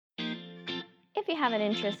If you have an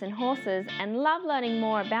interest in horses and love learning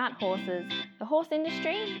more about horses, the horse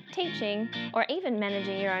industry, teaching, or even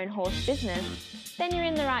managing your own horse business, then you're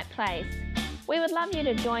in the right place. We would love you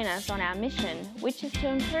to join us on our mission, which is to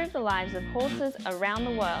improve the lives of horses around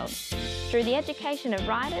the world through the education of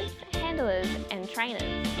riders, handlers, and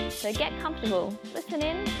trainers. So get comfortable, listen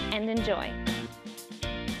in, and enjoy.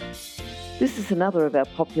 This is another of our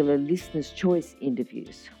popular Listener's Choice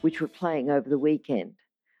interviews, which we're playing over the weekend.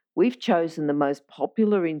 We've chosen the most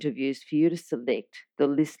popular interviews for you to select the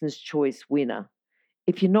Listener's Choice winner.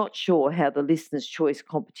 If you're not sure how the Listener's Choice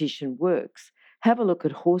competition works, have a look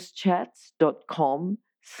at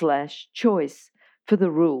horsechats.com/choice for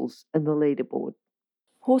the rules and the leaderboard.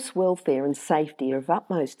 Horse welfare and safety are of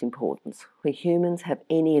utmost importance where humans have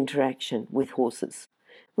any interaction with horses.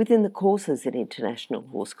 Within the courses at International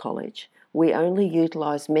Horse College, we only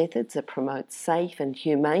utilise methods that promote safe and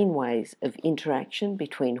humane ways of interaction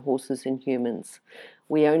between horses and humans.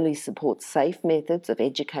 We only support safe methods of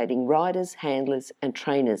educating riders, handlers and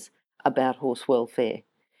trainers about horse welfare.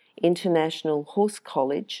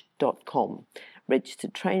 internationalhorsecollege.com,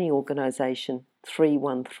 registered training organisation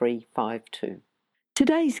 31352.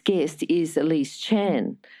 Today's guest is Elise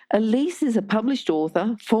Chan. Elise is a published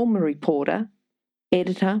author, former reporter,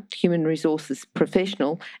 editor, human resources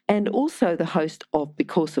professional, and also the host of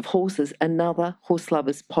Because of Horses, another horse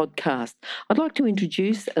lovers podcast. I'd like to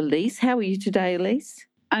introduce Elise. How are you today, Elise?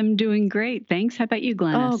 I'm doing great. Thanks. How about you,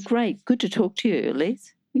 Glennis? Oh, great. Good to talk to you,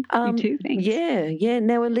 Elise. You too, thanks. Yeah.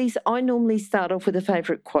 Now, Elise, I normally start off with a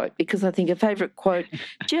favourite quote because I think a favourite quote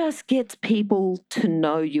just gets people to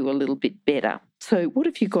know you a little bit better. So what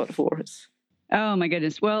have you got for us? Oh, my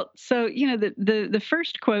goodness. Well, so, the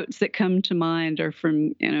first quotes that come to mind are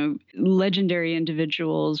from, legendary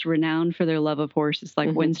individuals renowned for their love of horses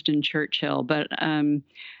like Winston Churchill. But I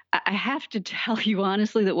have to tell you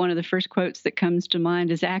honestly that one of the first quotes that comes to mind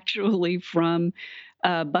is actually from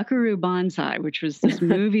Buckaroo Banzai, which was this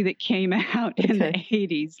movie that came out in the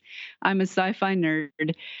 80s. I'm a sci-fi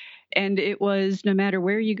nerd. And it was, no matter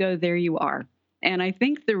where you go, there you are. And I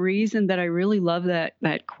think the reason that I really love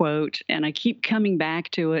that quote, and I keep coming back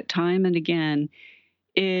to it time and again,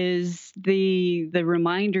 is the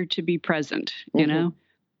reminder to be present, you know,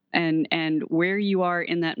 and where you are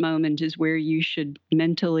in that moment is where you should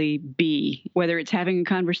mentally be, whether it's having a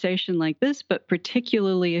conversation like this, but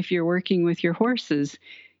particularly if you're working with your horses,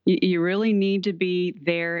 you really need to be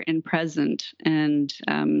there and present and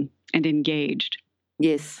engaged.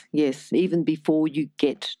 Yes. Even before you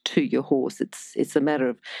get to your horse, it's a matter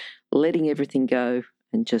of letting everything go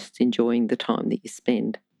and just enjoying the time that you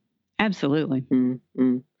spend. Absolutely.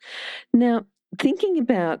 Now, thinking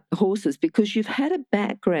about horses, because you've had a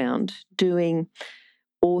background doing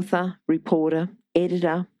author, reporter,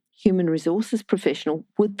 editor, human resources professional,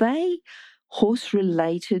 were they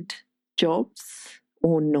horse-related jobs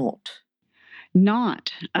or not?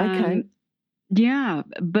 Not. Okay. Yeah,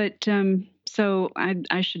 but... So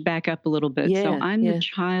I should back up a little bit. Yeah, so I'm the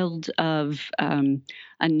child of a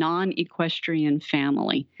non-equestrian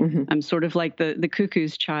family. I'm sort of like the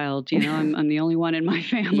cuckoo's child. I'm the only one in my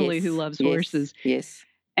family who loves horses. Yes.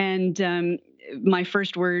 And my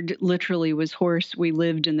first word literally was horse. We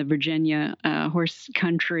lived in the Virginia horse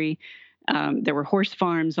country. There were horse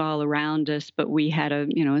farms all around us, but we had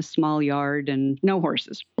a small yard and no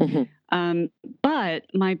horses. But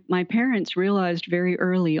my parents realized very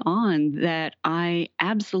early on that I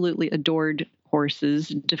absolutely adored horses,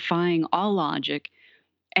 defying all logic.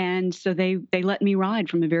 And so they let me ride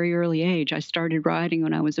from a very early age. I started riding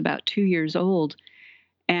when I was about 2 years old.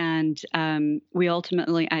 And we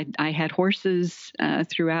ultimately, I had horses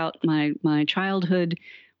throughout my childhood.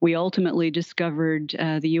 We ultimately discovered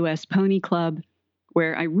the U.S. Pony Club,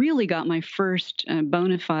 where I really got my first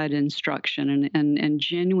bona fide instruction and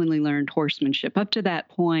genuinely learned horsemanship. Up to that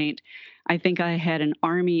point, I think I had an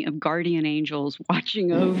army of guardian angels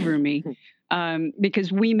watching over me because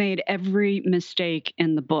we made every mistake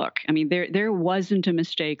in the book. I mean, there wasn't a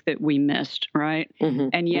mistake that we missed, right?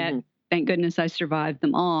 And yet, thank goodness I survived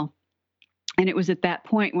them all. And it was at that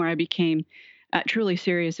point where I became truly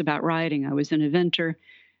serious about riding. I was an eventer.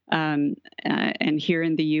 And here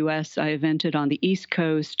in the U.S., I evented on the East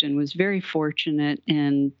Coast and was very fortunate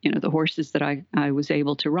in, the horses that I was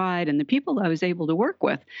able to ride and the people I was able to work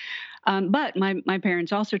with. But my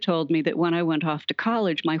parents also told me that when I went off to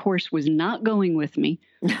college, my horse was not going with me,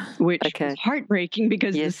 which was heartbreaking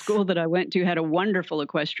because the school that I went to had a wonderful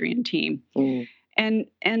equestrian team. And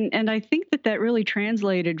I think that really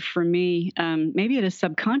translated for me, maybe at a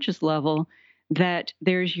subconscious level, that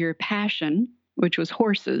there's your passion, which was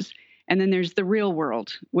horses, and then there's the real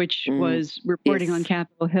world, which was reporting on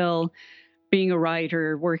Capitol Hill, being a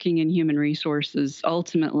writer, working in human resources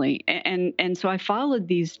ultimately. And so I followed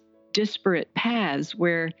these disparate paths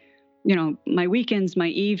where, my weekends, my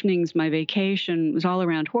evenings, my vacation was all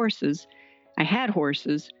around horses. I had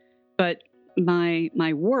horses, but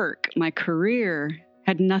my work, my career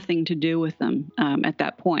had nothing to do with them at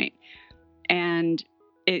that point. And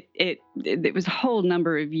it was a whole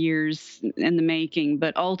number of years in the making,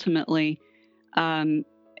 but ultimately,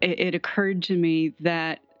 it occurred to me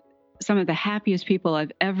that some of the happiest people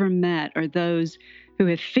I've ever met are those who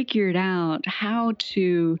have figured out how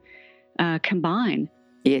to combine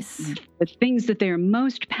Yes. the things that they're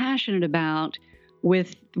most passionate about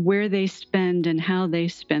with where they spend and how they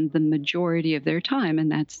spend the majority of their time.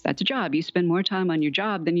 And that's a job. You spend more time on your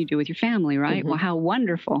job than you do with your family, right? Mm-hmm. Well, how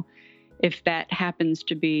wonderful if that happens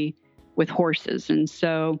to be with horses. And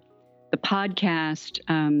so the podcast,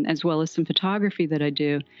 as well as some photography that I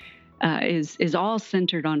do, is all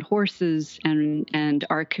centered on horses and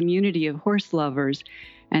our community of horse lovers.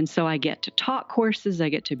 And so I get to talk horses, I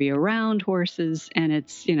get to be around horses, and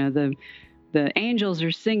it's, the angels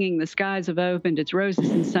are singing, the skies have opened, it's roses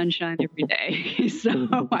and sunshine every day.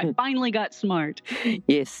 So I finally got smart.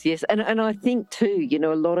 Yes. And I think too, a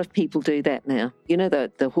lot of people do that now.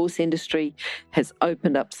 The horse industry has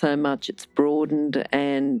opened up so much, it's broadened,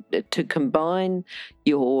 and to combine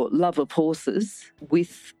your love of horses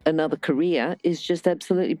with another career is just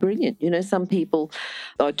absolutely brilliant. Some people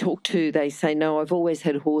I talk to, they say, no, I've always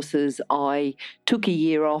had horses. I took a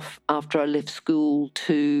year off after I left school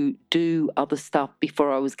to do other stuff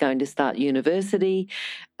before I was going to start university.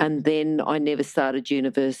 And then I never started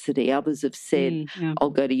university. Others have said, I'll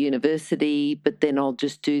go to university, but then I'll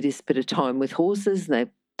just do this bit of time with horses. And they've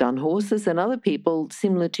done horses. And other people,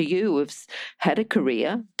 similar to you, have had a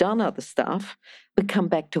career, done other stuff, but come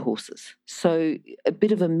back to horses. So a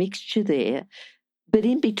bit of a mixture there. But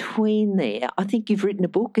in between there, I think you've written a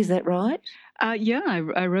book. Is that right? Yeah,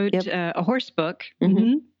 I wrote a horse book.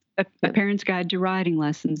 Mm-hmm. A Parent's Guide to Riding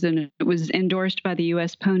Lessons, and it was endorsed by the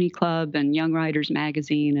U.S. Pony Club and Young Riders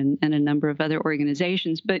Magazine and a number of other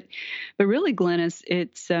organizations. But really, Glennis,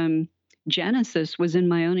 its genesis was in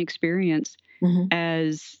my own experience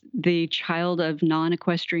as the child of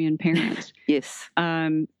non-equestrian parents. Yes.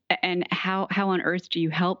 And how on earth do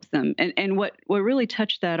you help them? And what really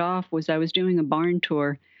touched that off was I was doing a barn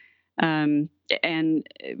tour. And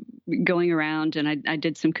going around, and I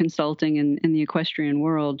did some consulting in the equestrian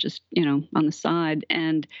world, just, on the side.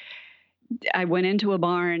 And I went into a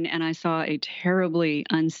barn and I saw a terribly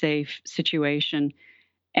unsafe situation.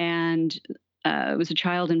 And it was a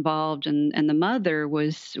child involved, and the mother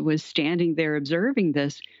was standing there observing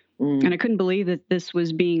this. And I couldn't believe that this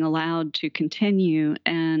was being allowed to continue.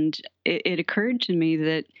 And it occurred to me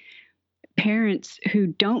that parents who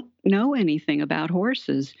don't know anything about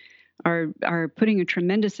horses are putting a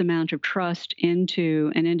tremendous amount of trust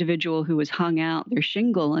into an individual who has hung out their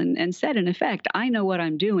shingle and said, in effect, I know what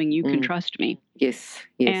I'm doing. You can trust me. Yes.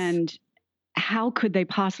 And how could they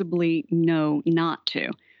possibly know not to?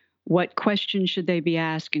 What questions should they be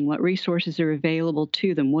asking? What resources are available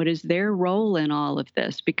to them? What is their role in all of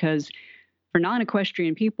this? Because for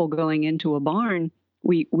non-equestrian people going into a barn,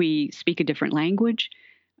 we speak a different language.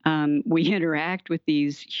 We interact with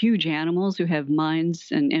these huge animals who have minds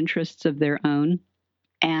and interests of their own,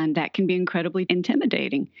 and that can be incredibly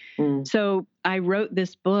intimidating. So I wrote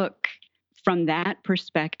this book from that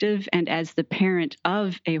perspective, and as the parent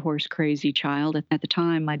of a horse-crazy child. At the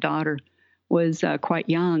time, my daughter was quite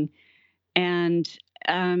young, and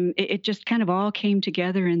it just kind of all came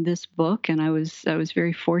together in this book, and I was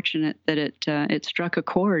very fortunate that it struck a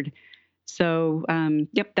chord. So,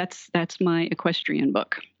 that's my equestrian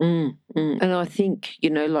book. And I think,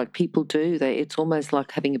 like people do, it's almost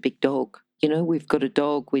like having a big dog. We've got a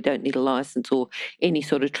dog. We don't need a license or any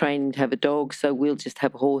sort of training to have a dog. So we'll just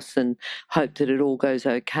have a horse and hope that it all goes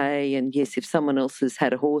okay. And yes, if someone else has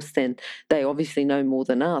had a horse, then they obviously know more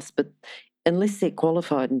than us. But unless they're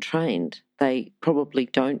qualified and trained, they probably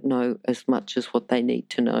don't know as much as what they need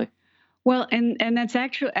to know. Well, and that's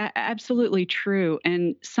actually absolutely true.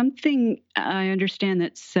 And something I understand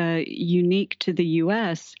that's unique to the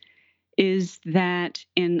U.S. is that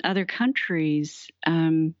in other countries,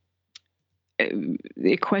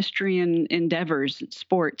 equestrian endeavors,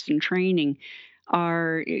 sports, and training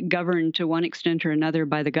are governed to one extent or another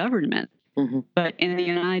by the government. But in the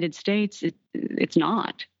United States, it's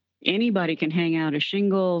not. Anybody can hang out a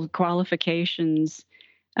shingle. Qualifications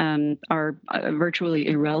are virtually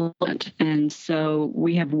irrelevant. And so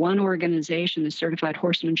we have one organization, the Certified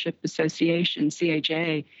Horsemanship Association,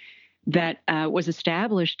 CHA, that was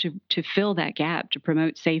established to fill that gap, to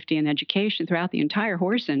promote safety and education throughout the entire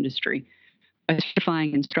horse industry.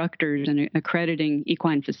 certifying instructors and accrediting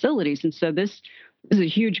equine facilities. And so this is a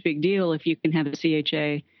huge big deal if you can have a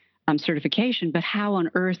CHA certification. But how on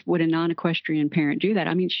earth would a non-equestrian parent do that?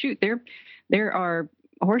 I mean, shoot, there are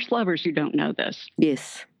horse lovers who don't know this.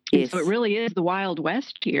 Yes. And Yes. so it really is the Wild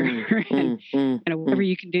West here. And whatever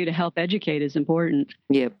you can do to help educate is important.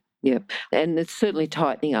 Yep. And it's certainly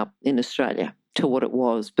tightening up in Australia to what it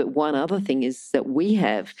was. But one other thing is that we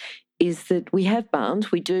have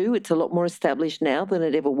barns. We do. It's a lot more established now than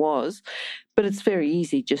it ever was. But it's very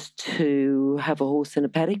easy just to have a horse in a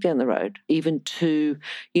paddock down the road, even to,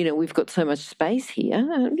 we've got so much space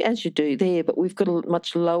here, as you do there, but we've got a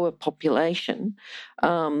much lower population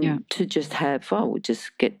to just have, we'll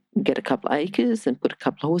just get a couple of acres and put a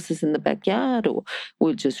couple of horses in the backyard, or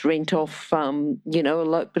we'll just rent off, a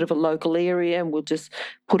bit of a local area and we'll just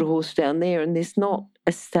put a horse down there. And there's not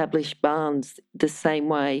established barns the same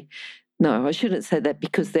way. No, I shouldn't say that,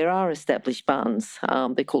 because there are established barns.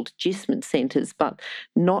 They're called adjustment centres, but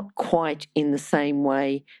not quite in the same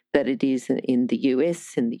way that it is in the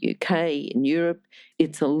US, in the UK, in Europe.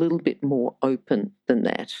 It's a little bit more open than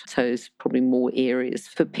that. So there's probably more areas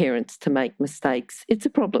for parents to make mistakes. It's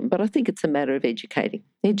a problem, but I think it's a matter of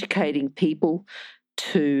educating people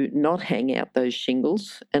to not hang out those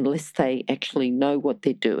shingles unless they actually know what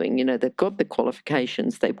they're doing. They've got the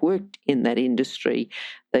qualifications, they've worked in that industry,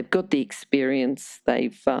 they've got the experience, they're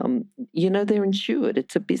insured.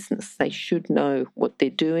 It's a business. They should know what they're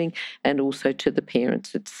doing, and also to the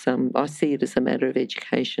parents. It's I see it as a matter of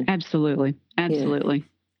education. Absolutely.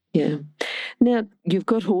 Yeah. Now, you've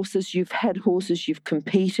got horses, you've had horses, you've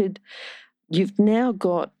competed, you've now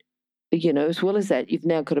got, as well as that, you've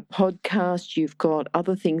now got a podcast, you've got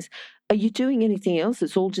other things. Are you doing anything else?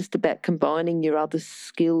 It's all just about combining your other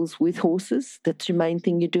skills with horses? That's your main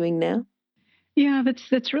thing you're doing now? Yeah,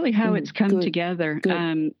 that's really how it's come together.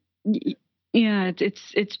 Good.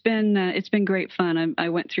 It's been great fun. I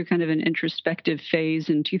went through kind of an introspective phase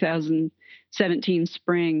in 2017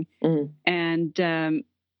 spring, and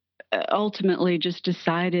ultimately just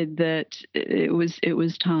decided that it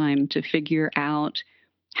was time to figure out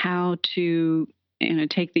how to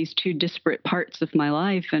take these two disparate parts of my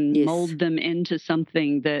life and mold them into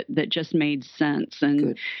something that just made sense.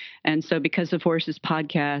 And so Because of Horses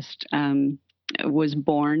podcast was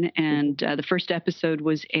born, and the first episode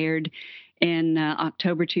was aired in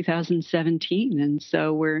October 2017. And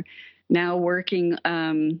so we're now working,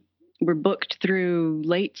 we're booked through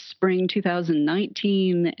late spring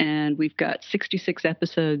 2019, and we've got 66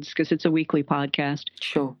 episodes, because it's a weekly podcast.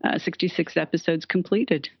 Sure. 66 episodes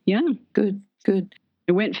completed. Yeah. Good.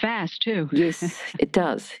 It went fast, too. Yes, it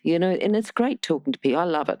does. And it's great talking to people. I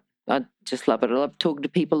love it. I just love it. I love talking to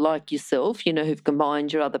people like yourself, who've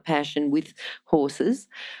combined your other passion with horses.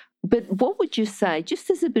 But what would you say,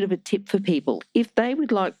 just as a bit of a tip for people, if they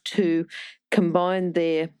would like to combine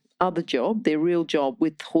their other job, their real job,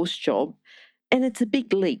 with horse job, and it's a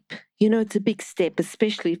big leap, it's a big step,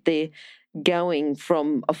 especially if they're going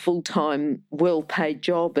from a full-time, well-paid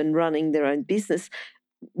job and running their own business.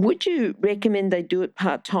 Would you recommend they do it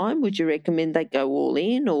part-time? Would you recommend they go all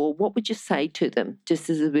in? Or what would you say to them,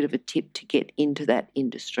 just as a bit of a tip to get into that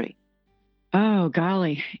industry? Oh,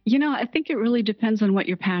 golly. I think it really depends on what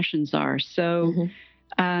your passions are. So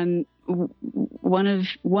one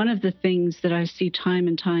of the things that I see time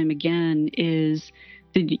and time again is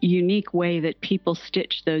the unique way that people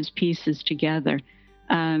stitch those pieces together.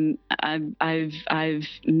 I've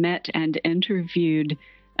met and interviewed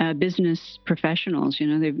business professionals.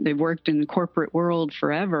 They've worked in the corporate world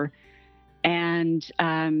forever, and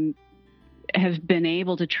have been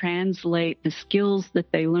able to translate the skills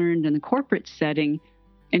that they learned in the corporate setting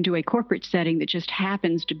into a corporate setting that just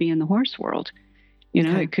happens to be in the horse world.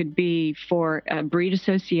 It could be for a breed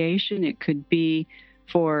association. It could be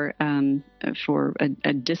for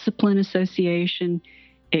a discipline association.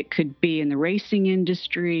 It could be in the racing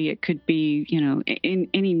industry. It could be, in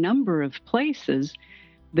any number of places.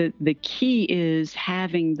 The key is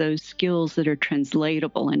having those skills that are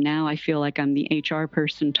translatable. And now I feel like I'm the HR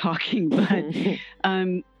person talking, but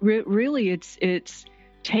really it's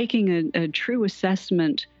taking a true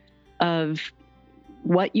assessment of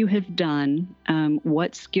what you have done,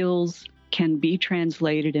 what skills can be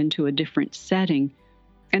translated into a different setting,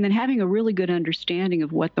 and then having a really good understanding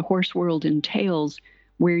of what the horse world entails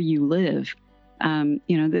where you live.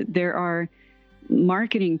 There are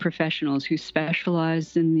marketing professionals who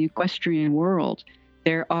specialize in the equestrian world.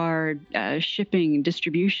 There are shipping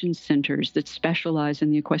distribution centers that specialize in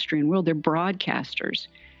the equestrian world. They're broadcasters,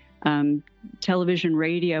 television,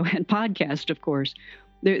 radio, and podcast, of course.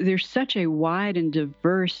 there's such a wide and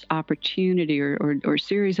diverse opportunity or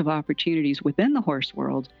series of opportunities within the horse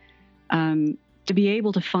world to be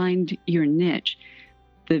able to find your niche.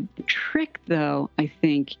 The trick, though, I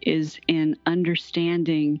think, is in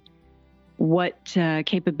understanding what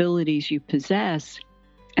capabilities you possess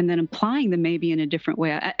and then applying them maybe in a different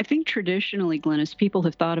way. I think traditionally, Glennis, people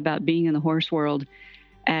have thought about being in the horse world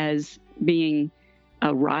as being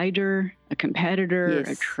a rider, a competitor,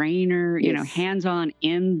 Yes. a trainer, Yes. hands-on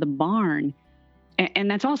in the barn. And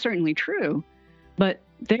that's all certainly true. But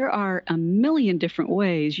there are a million different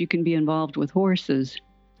ways you can be involved with horses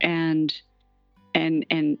and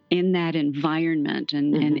in that environment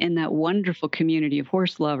and in that wonderful community of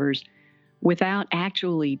horse lovers without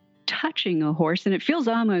actually touching a horse. And it feels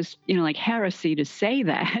almost, like heresy to say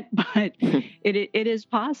that, but it is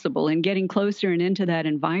possible. And getting closer and into that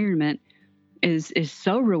environment is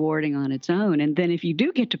so rewarding on its own. And then if you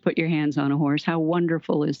do get to put your hands on a horse, how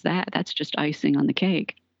wonderful is that? That's just icing on the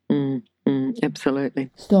cake. Absolutely.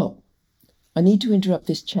 Stop. I need to interrupt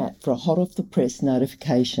this chat for a hot off the press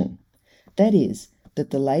notification. That is,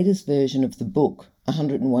 that the latest version of the book,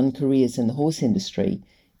 101 Careers in the Horse Industry,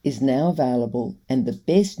 is now available, and the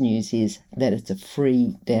best news is that it's a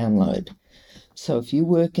free download. So if you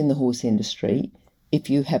work in the horse industry, if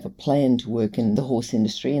you have a plan to work in the horse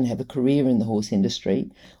industry and have a career in the horse industry,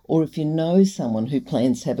 or if you know someone who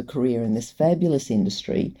plans to have a career in this fabulous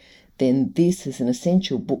industry, then this is an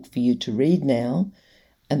essential book for you to read now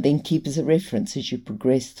and then keep as a reference as you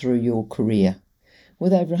progress through your career.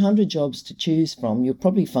 With over 100 jobs to choose from, you'll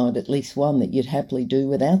probably find at least one that you'd happily do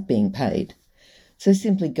without being paid. So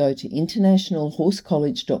simply go to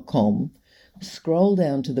internationalhorsecollege.com, scroll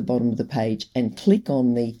down to the bottom of the page and click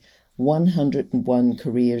on the 101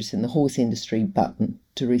 Careers in the Horse Industry button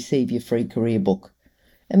to receive your free career book.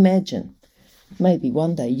 Imagine, maybe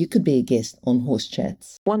one day you could be a guest on Horse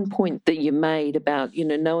Chats. One point that you made about,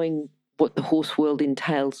 knowing what the horse world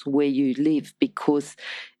entails where you live, because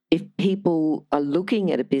if people are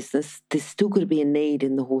looking at a business, there's still got to be a need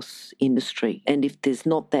in the horse industry. And if there's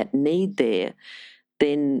not that need there,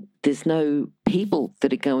 then there's no people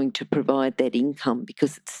that are going to provide that income,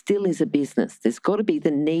 because it still is a business. There's got to be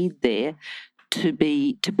the need there to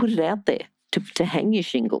put it out there, to hang your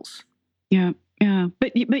shingles. Yeah.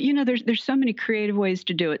 But there's so many creative ways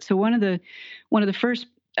to do it. So one of the first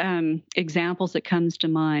examples that comes to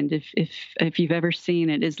mind, if you've ever seen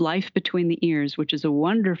it, is Life Between the Ears, which is a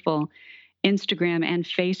wonderful Instagram and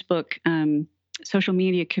Facebook social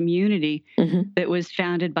media community that was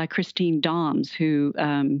founded by Christine Doms, who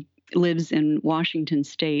lives in Washington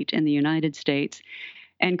State in the United States.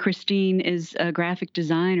 And Christine is a graphic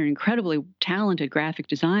designer, incredibly talented graphic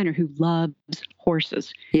designer who loves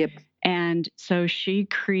horses. Yep. And so she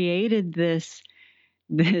created this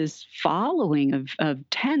following of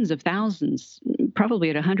tens of thousands, probably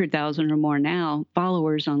at 100,000 or more now,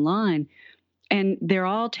 followers online. And they're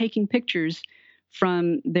all taking pictures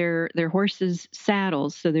from their horses'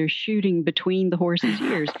 saddles. So they're shooting between the horses'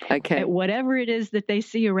 ears at whatever it is that they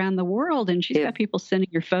see around the world. And she's got people sending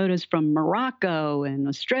her photos from Morocco and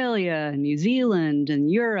Australia and New Zealand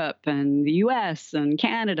and Europe and the US and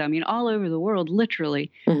Canada. I mean, all over the world,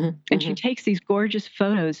 literally. And she takes these gorgeous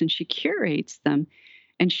photos and she curates them.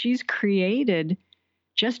 And she's created,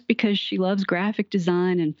 just because she loves graphic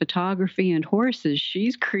design and photography and horses,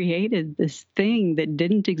 she's created this thing that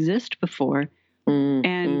didn't exist before.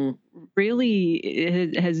 And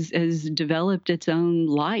really has developed its own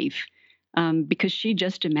life because she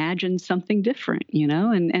just imagined something different,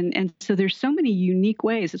 and so there's so many unique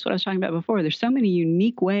ways. That's what I was talking about before. There's so many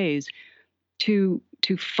unique ways to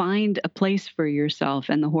find a place for yourself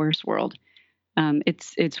in the horse world.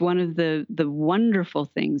 It's one of the wonderful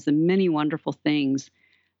things, the many wonderful things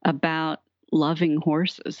about loving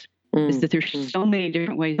horses, is that there's so many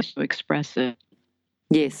different ways to express it.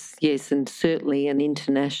 Yes, and certainly an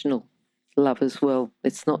international love as well.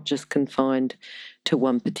 It's not just confined to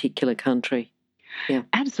one particular country. Yeah,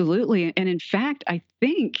 absolutely. And in fact, I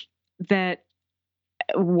think that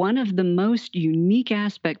one of the most unique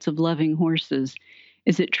aspects of loving horses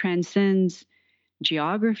is it transcends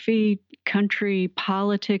geography, country,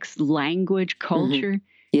 politics, language, culture.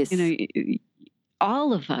 Yes.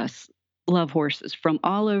 All of us love horses from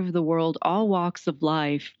all over the world, all walks of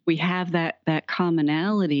life. We have that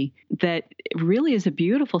commonality that really is a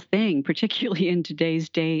beautiful thing, particularly in today's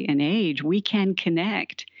day and age. We can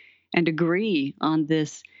connect and agree on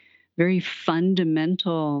this very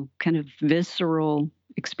fundamental, kind of visceral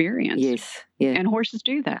experience. Yes, yeah. And horses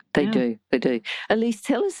do that. They do. Elise,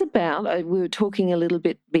 tell us about, we were talking a little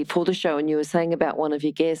bit before the show and you were saying about one of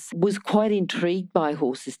your guests was quite intrigued by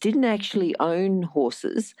horses, didn't actually own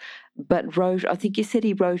horses, but I think you said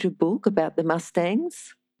he wrote a book about the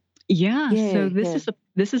Mustangs? Yeah, so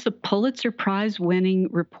this is a Pulitzer Prize winning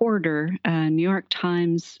reporter, a New York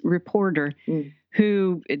Times reporter,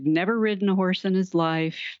 who had never ridden a horse in his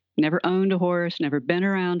life, never owned a horse, never been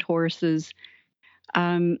around horses.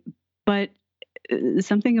 But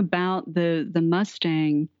something about the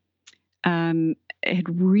Mustang had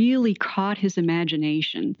really caught his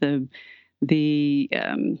imagination. The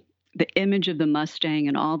image of the Mustang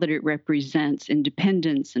and all that it represents,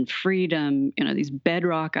 independence and freedom, these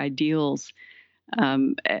bedrock ideals.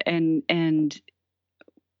 And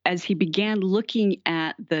as he began looking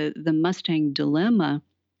at the Mustang dilemma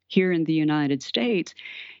here in the United States,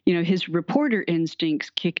 his reporter instincts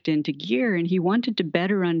kicked into gear, and he wanted to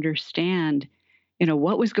better understand,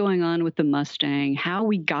 what was going on with the Mustang, how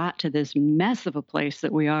we got to this mess of a place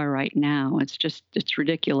that we are right now. It's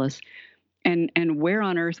ridiculous. And where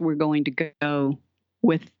on earth we're going to go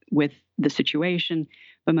with the situation,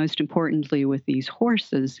 but most importantly with these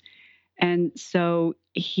horses. And so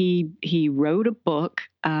he wrote a book.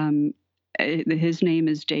 His name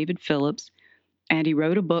is David Phillips, and he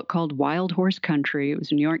wrote a book called Wild Horse Country. It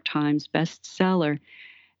was a New York Times bestseller,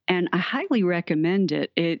 and I highly recommend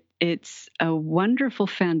it. It's a wonderful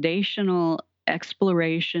foundational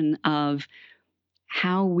exploration of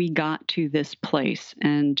how we got to this place.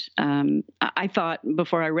 And I thought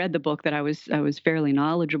before I read the book that I was fairly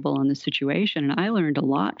knowledgeable on the situation, and I learned a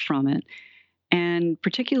lot from it. And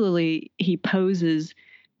particularly, he poses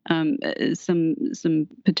some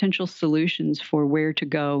potential solutions for where to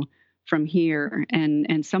go from here.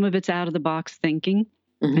 And some of it's out of the box thinking,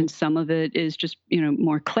 and some of it is just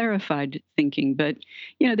more clarified thinking. But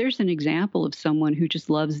there's an example of someone who just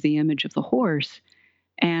loves the image of the horse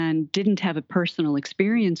and didn't have a personal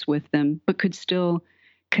experience with them, but could still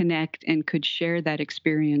connect and could share that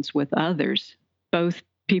experience with others, both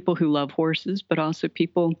people who love horses, but also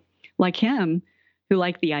people like him who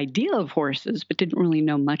like the idea of horses, but didn't really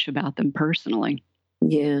know much about them personally.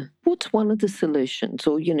 Yeah. What's one of the solutions?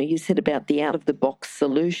 Or, you said about the out-of-the-box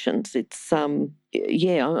solutions. It's, I'm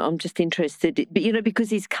just interested, but, because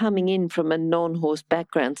he's coming in from a non-horse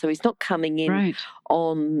background, so he's not coming in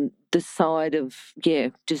on the side of,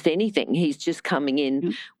 just anything. He's just coming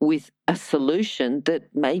in with a solution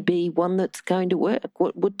that may be one that's going to work.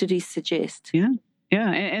 What did he suggest? Yeah,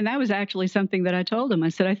 and that was actually something that I told him. I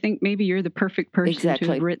said, I think maybe you're the perfect person to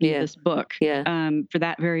have written this book. For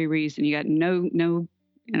that very reason. You got no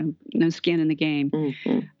skin in the game.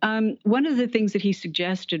 One of the things that he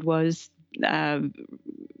suggested was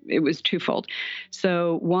it was twofold.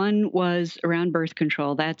 So one was around birth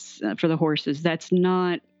control. That's for the horses. That's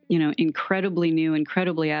not incredibly new,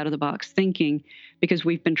 incredibly out of the box thinking, because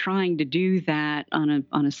we've been trying to do that on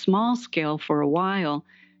a small scale for a while.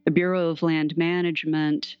 The Bureau of Land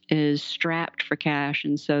Management is strapped for cash,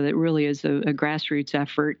 and so that really is a grassroots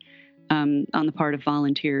effort on the part of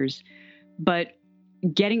volunteers. But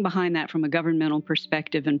getting behind that from a governmental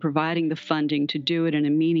perspective and providing the funding to do it in a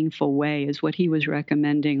meaningful way is what he was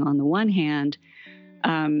recommending on the one hand.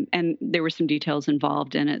 And there were some details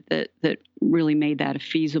involved in it that really made that a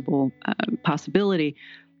feasible possibility.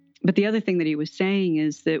 But the other thing that he was saying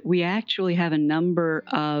is that we actually have a number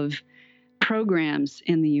of programs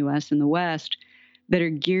in the U.S. and the West that are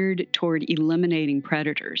geared toward eliminating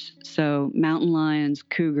predators. So mountain lions,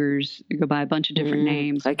 cougars, they go by a bunch of different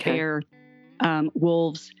names, bear,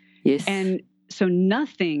 wolves. Yes. And so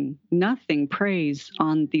nothing preys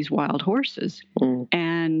on these wild horses.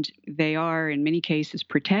 And they are, in many cases,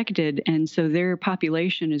 protected. And so their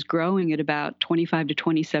population is growing at about 25 to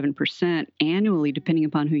 27% annually, depending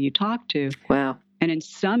upon who you talk to. Wow. And in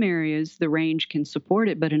some areas, the range can support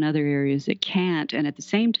it, but in other areas, it can't. And at the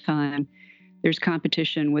same time, there's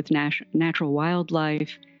competition with natural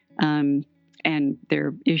wildlife, and there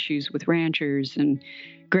are issues with ranchers and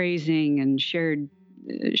grazing and shared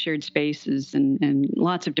spaces and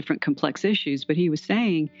lots of different complex issues. But he was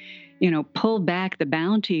saying, pull back the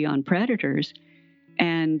bounty on predators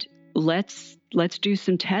and let's do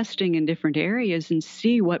some testing in different areas and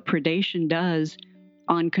see what predation does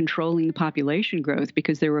on controlling the population growth,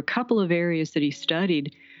 because there were a couple of areas that he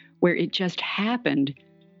studied where it just happened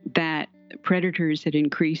that predators had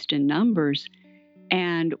increased in numbers,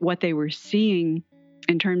 and what they were seeing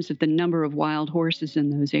in terms of the number of wild horses in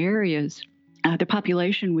those areas, the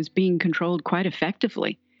population was being controlled quite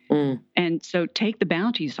effectively. And so take the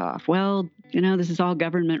bounties off. Well, this is all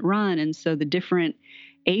government run, and so the different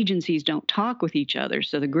agencies don't talk with each other.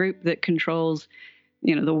 So the group that controls,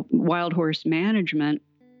 the wild horse management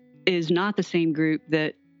is not the same group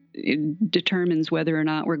that determines whether or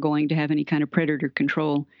not we're going to have any kind of predator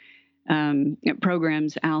control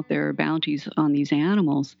programs out there, bounties on these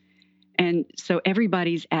animals. And so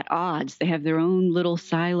everybody's at odds. They have their own little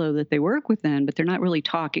silo that they work within, but they're not really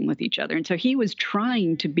talking with each other. And so he was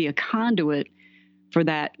trying to be a conduit for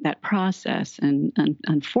that process. And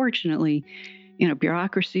unfortunately,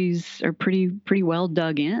 bureaucracies are pretty well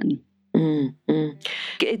dug in.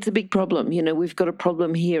 It's a big problem. We've got a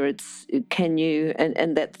problem here. Can you,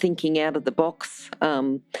 and that thinking out of the box,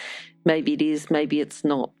 maybe it is, maybe it's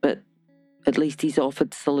not, but at least he's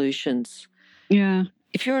offered solutions. Yeah.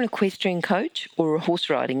 If you're an equestrian coach or a horse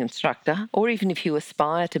riding instructor, or even if you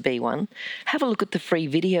aspire to be one, have a look at the free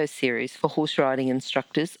video series for horse riding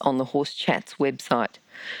instructors on the Horse Chats website.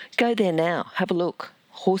 Go there now, have a look,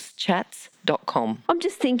 horsechats.com. I'm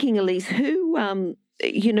just thinking, Elise, who,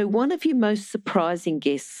 one of your most surprising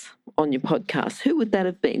guests on your podcast, who would that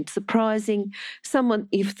have been? Surprising, someone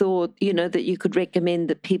you've thought, that you could recommend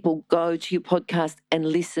that people go to your podcast and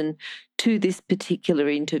listen to this particular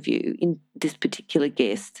interview, in this particular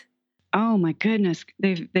guest? Oh my goodness,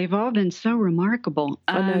 they've all been so remarkable.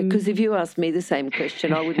 I know, because if you asked me the same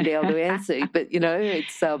question, I wouldn't be able to answer. But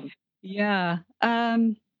it's yeah.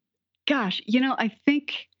 Gosh,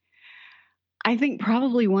 I think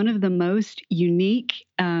probably one of the most unique,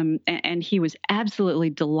 and he was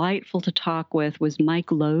absolutely delightful to talk with, was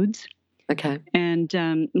Mike Loades. Okay.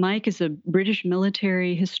 And Mike is a British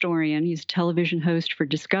military historian. He's a television host for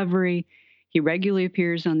Discovery. He regularly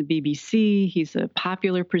appears on the BBC. He's a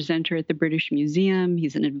popular presenter at the British Museum.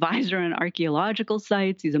 He's an advisor on archaeological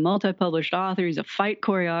sites. He's a multi-published author. He's a fight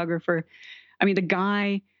choreographer. I mean, the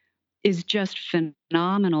guy is just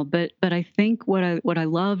phenomenal. But I think what I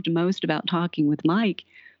loved most about talking with Mike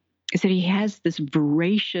is that he has this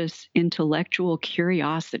voracious intellectual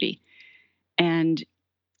curiosity, and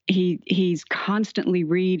he's constantly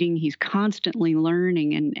reading, he's constantly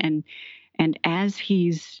learning, and as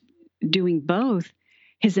he's doing both,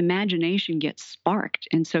 his imagination gets sparked,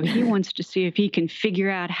 and so he wants to see if he can figure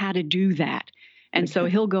out how to do that. And so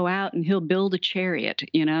he'll go out and he'll build a chariot,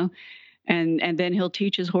 and then he'll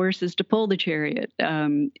teach his horses to pull the chariot.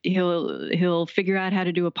 He'll figure out how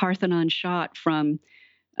to do a Parthenon shot from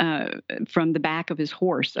the back of his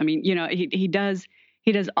horse. I mean, he does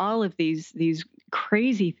all of these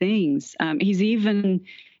crazy things. He's even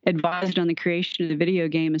advised on the creation of the video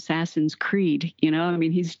game Assassin's Creed. I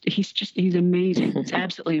mean, he's amazing. It's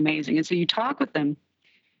absolutely amazing. And so you talk with him,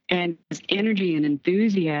 and his energy and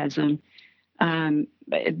enthusiasm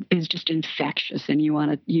is just infectious, and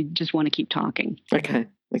you just want to keep talking. Okay.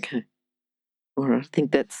 All right, I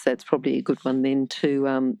think that's probably a good one then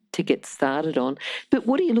to get started on. But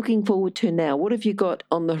what are you looking forward to now? What have you got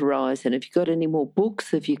on the horizon? Have you got any more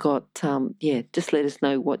books? Have you got just let us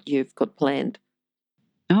know what you've got planned.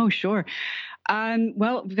 Oh, sure.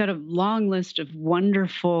 Well, we've got a long list of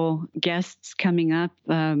wonderful guests coming up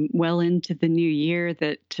well into the new year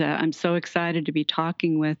that I'm so excited to be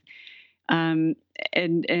talking with. And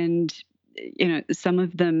some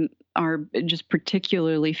of them are just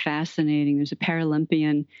particularly fascinating. There's a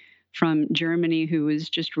Paralympian from Germany who was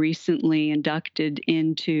just recently inducted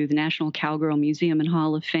into the National Cowgirl Museum and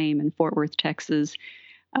Hall of Fame in Fort Worth, Texas.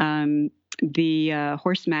 The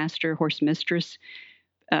horse mistress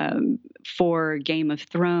for Game of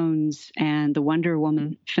Thrones and the Wonder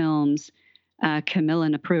Woman films, Camilla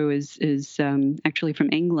Napru is actually from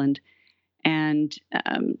England. And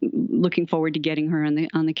looking forward to getting her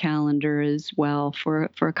on the calendar as well for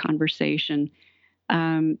a conversation.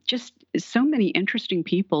 Just so many interesting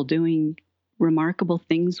people doing remarkable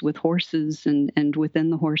things with horses and within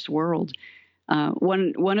the horse world.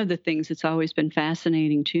 One of the things that's always been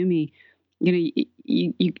fascinating to me,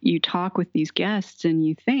 you talk with these guests and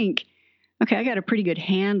you think, okay, I got a pretty good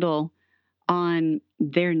handle on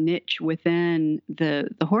their niche within the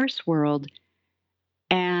horse world,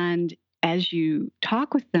 and as you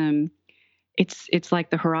talk with them, it's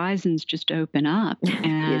like the horizons just open up,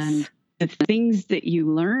 and yes. The things that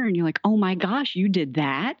you learn, you're like, oh my gosh, you did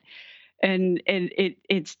that, and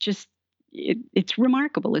it's just it's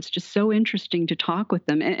remarkable. It's just so interesting to talk with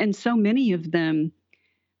them, and so many of them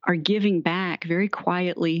are giving back very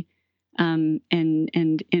quietly, and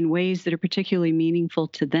in ways that are particularly meaningful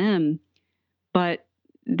to them, but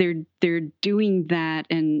they're doing that,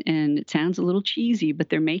 and it sounds a little cheesy, but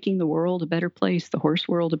they're making the world a better place, the horse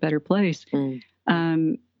world a better place,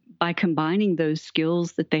 by combining those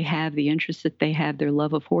skills that they have, the interests that they have, their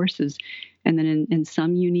love of horses, and then in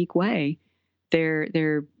some unique way,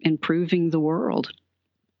 they're improving the world.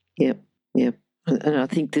 Yep, yep. And I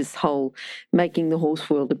think this whole making the horse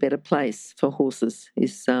world a better place for horses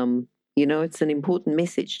is, it's an important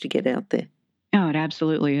message to get out there. Oh, it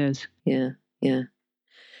absolutely is. Yeah, yeah.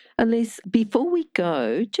 Elise, before we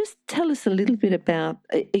go, just tell us a little bit about,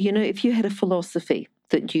 if you had a philosophy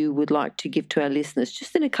that you would like to give to our listeners,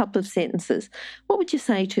 just in a couple of sentences, what would you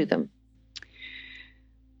say to them?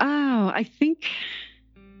 Oh, I think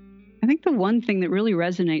the one thing that really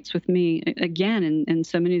resonates with me, again, in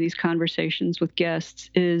so many of these conversations with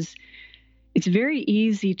guests, is it's very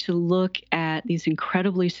easy to look at these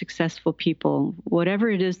incredibly successful people, whatever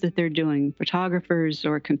it is that they're doing, photographers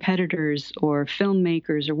or competitors or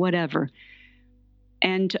filmmakers or whatever,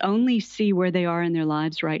 and to only see where they are in their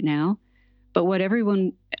lives right now. But what every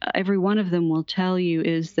one of them will tell you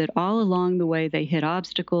is that all along the way, they hit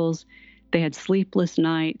obstacles, they had sleepless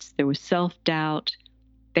nights, there was self-doubt,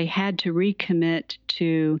 they had to recommit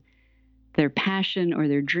to their passion or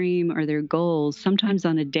their dream or their goals, sometimes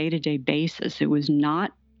on a day-to-day basis. It was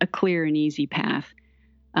not a clear and easy path.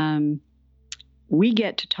 We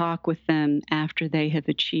get to talk with them after they have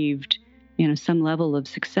achieved, some level of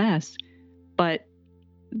success, but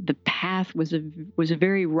the path was a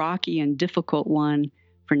very rocky and difficult one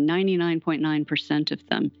for 99.9% of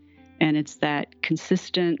them. And it's that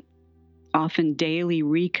consistent, often daily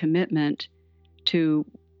recommitment to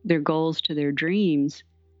their goals, to their dreams,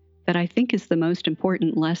 that I think is the most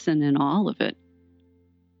important lesson in all of it.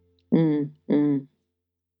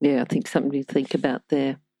 Yeah, I think something to think about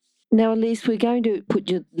there. Now, Elise, we're going to put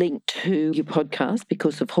your link to your podcast,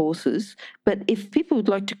 Because of Horses, but if people would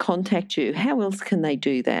like to contact you, how else can they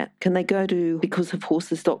do that? Can they go to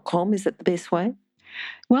becauseofhorses.com? Is that the best way?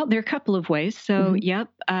 Well, there are a couple of ways. So, the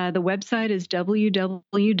website is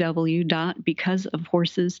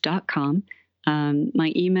www.becauseofhorses.com.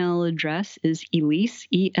 My email address is Elise,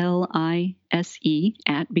 ELISE,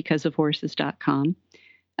 at becauseofhorses.com.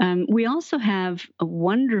 We also have a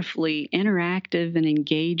wonderfully interactive and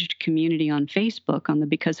engaged community on Facebook on the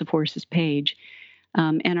Because of Horses page,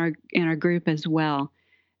 and our group as well.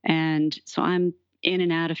 And so I'm in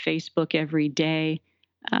and out of Facebook every day.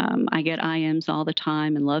 I get IMs all the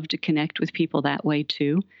time and love to connect with people that way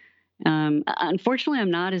too. Unfortunately, I'm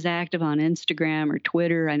not as active on Instagram or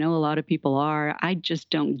Twitter. I know a lot of people are. I just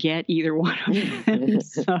don't get either one of them.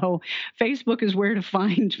 So Facebook is where to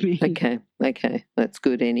find me. Okay. That's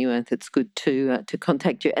good anyway. That's good to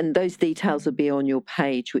contact you. And those details will be on your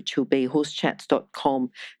page, which will be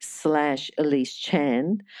horsechats.com/Elise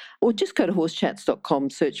Chan. Or just go to horsechats.com,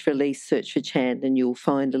 search for Elise, search for Chan, and you'll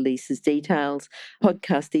find Elise's details,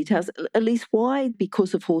 podcast details. Elise, why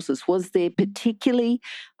Because of Horses? Was there particularly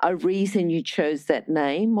a reason you chose that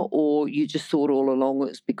name, or you just thought all along it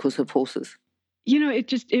was Because of Horses?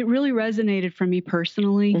 It really resonated for me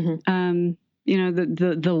personally.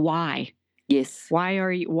 The why. Yes. Why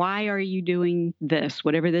are you doing this?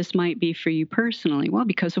 Whatever this might be for you personally. Well,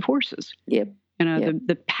 because of horses. Yep.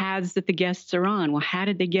 The paths that the guests are on. Well, how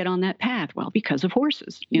did they get on that path? Well, because of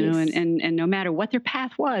horses. And no matter what their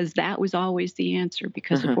path was, that was always the answer,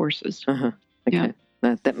 because of horses. Okay. Yeah.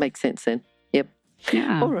 No, that makes sense then. Yep.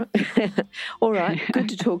 Yeah. All right. Good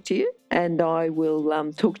to talk to you. And I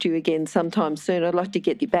will talk to you again sometime soon. I'd like to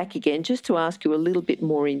get you back again just to ask you a little bit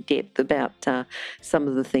more in depth about some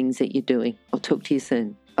of the things that you're doing. I'll talk to you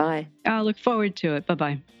soon. Bye. I look forward to it.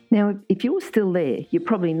 Bye-bye. Now, if you're still there, you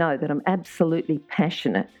probably know that I'm absolutely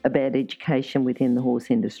passionate about education within the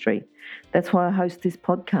horse industry. That's why I host this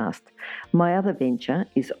podcast. My other venture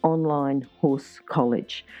is Online Horse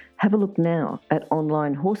College. Have a look now at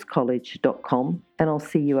onlinehorsecollege.com and I'll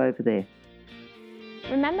see you over there.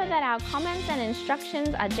 Remember that our comments and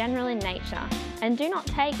instructions are general in nature and do not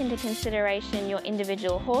take into consideration your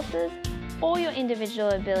individual horses or your individual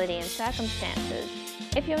ability and circumstances.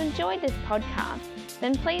 If you enjoyed this podcast,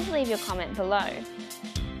 then please leave your comment below.